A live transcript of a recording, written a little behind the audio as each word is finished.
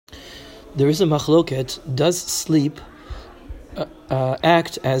there is a machloket. Does sleep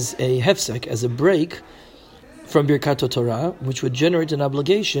act as a hefsek, as a break from Birkat Torah, which would generate an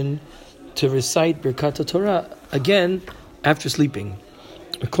obligation to recite Birkat Torah again after sleeping?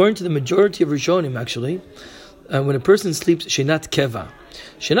 According to the majority of Rishonim, actually, when a person sleeps Shenat Keva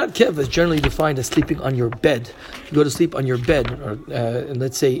is generally defined as sleeping on your bed. You go to sleep on your bed, or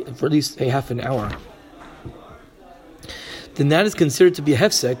let's say for at least a half an hour. Then that is considered to be a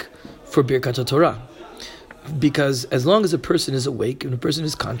hefsek for Birkat Torah. Because as long as a person is awake and a person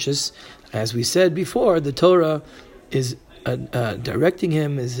is conscious, as we said before, the Torah is directing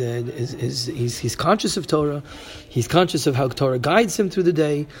him. He's conscious of Torah. He's conscious of how Torah guides him through the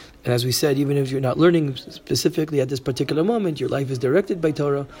day. And as we said, even if you're not learning specifically at this particular moment, your life is directed by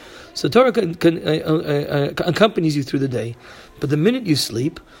Torah. So Torah accompanies you through the day. But the minute you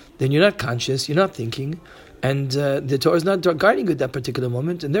sleep, then you're not conscious, you're not thinking, and the Torah is not guiding you at that particular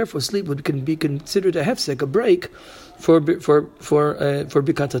moment, and therefore sleep can be considered a hefsek, a break for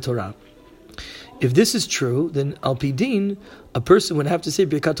Birkat Torah. If this is true, then al pi din, a person would have to say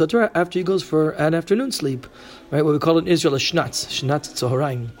Birkat Torah after he goes for an afternoon sleep, right? What we call in Israel a shnatz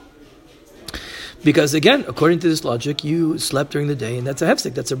tzoharaim. Because again, according to this logic, you slept during the day, and that's a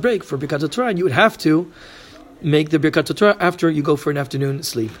hefsek, that's a break for Birkat Torah, and you would have to make the Birkat Torah after you go for an afternoon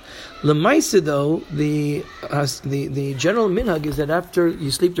sleep. L'maisa, though, the general minhag is that after you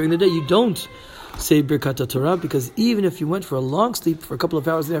sleep during the day, you don't say Birkat Torah, because even if you went for a long sleep for a couple of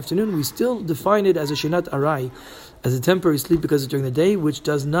hours in the afternoon, we still define it as a Shenat Arai, as a temporary sleep because it's during the day, which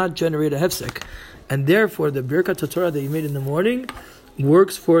does not generate a hefsek. And therefore, the Birkat Torah that you made in the morning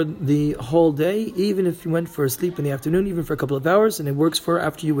works for the whole day, even if you went for a sleep in the afternoon, even for a couple of hours, and it works for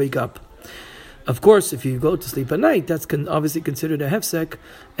after you wake up. Of course, if you go to sleep at night, that's obviously considered a hefsek,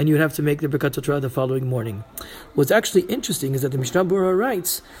 and you'd have to make the Birkat Torah the following morning. What's actually interesting is that the Mishnah Berurah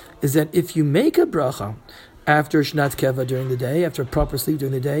writes is that if you make a bracha after Shnat Keva during the day, after a proper sleep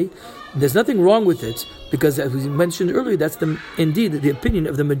during the day, there's nothing wrong with it, because as we mentioned earlier, that's indeed the opinion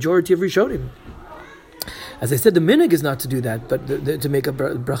of the majority of Rishonim. As I said, the minhag is not to do that, but to make a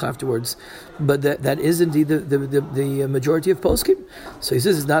bracha afterwards. But that is indeed the majority of poskim. So he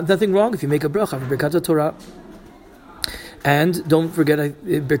says there's nothing wrong if you make a bracha for Birkat Torah. And don't forget,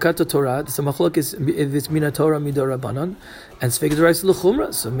 Birkat Torah, the machlok is if it's mina Torah midor rabbanon, and sfeik d'oraisa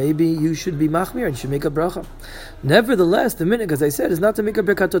l'chumra. So maybe you should be machmir and you should make a bracha. Nevertheless, the minhag, as I said, is not to make a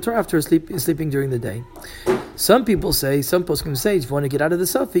Birkat Torah after sleeping during the day. Some poskim say, if you want to get out of the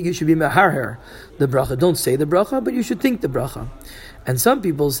suffix, you should be meharher the bracha. Don't say the bracha, but you should think the bracha. And some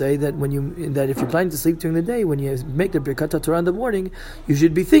people say that if you're planning to sleep during the day, when you make the Birkat Torah in the morning, you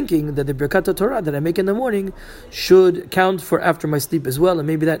should be thinking that the Birkat Torah that I make in the morning should count for after my sleep as well, and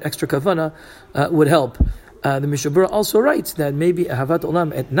maybe that extra kavana would help. The Mishnah Berurah also writes that maybe Ahavat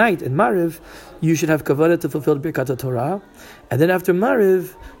Olam at night, at Mariv, you should have kavana to fulfill the Birkat Torah, and then after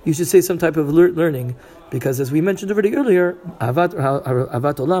Mariv, you should say some type of learning. Because as we mentioned already earlier, Ahavat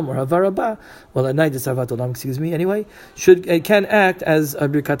Olam or Havarabah, well at night it's Ahavat Olam, anyway, can act as a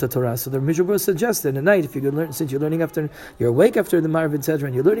Birkat Torah. So the Mishnah Berurah suggests that at night, if you could learn, since you're learning after, you're awake after the Mariv, etc.,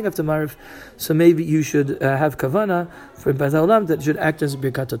 and you're learning after Mariv, so maybe you should have Kavana for Ahavat Olam that should act as a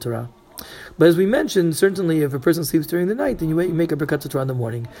Birkat Torah. But as we mentioned, certainly if a person sleeps during the night, then you make a Birkat Torah in the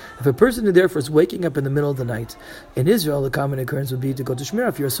morning. If a person therefore is waking up in the middle of the night, in Israel the common occurrence would be to go to Shmirah.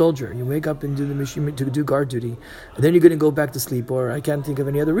 If you're a soldier, you wake up and do guard duty, and then you're going to go back to sleep, or I can't think of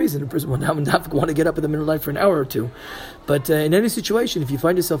any other reason a person would not want to get up in the middle of the night for an hour or two. But in any situation, if you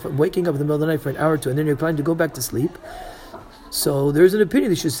find yourself waking up in the middle of the night for an hour or two, and then you're planning to go back to sleep, so there's an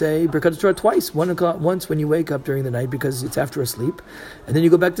opinion you should say Birkat Torah twice, once when you wake up during the night because it's after a sleep, and then you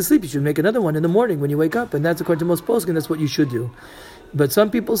go back to sleep. You should make another one in the morning when you wake up, and that's according to most poskim, that's what you should do. But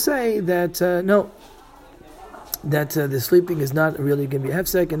some people say that no, that the sleeping is not really going to be a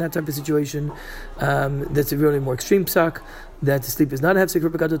hefsek in that type of situation. That's a really more extreme psak, that the sleep is not a hefsek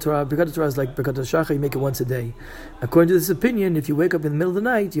for Birkat Torah. Birkat Torah is like Birkat Shachar, you make it once a day. According to this opinion, if you wake up in the middle of the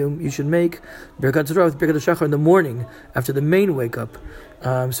night, you should make Birkat Torah with Birkat Shachar in the morning, after the main wake up.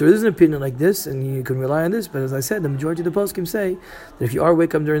 So there is an opinion like this, and you can rely on this, but as I said, the majority of the poskim say that if you are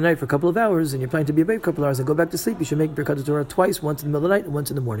wake up during the night for a couple of hours, and you're planning to be awake for a couple of hours and go back to sleep, you should make Birkat Torah twice, once in the middle of the night and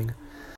once in the morning.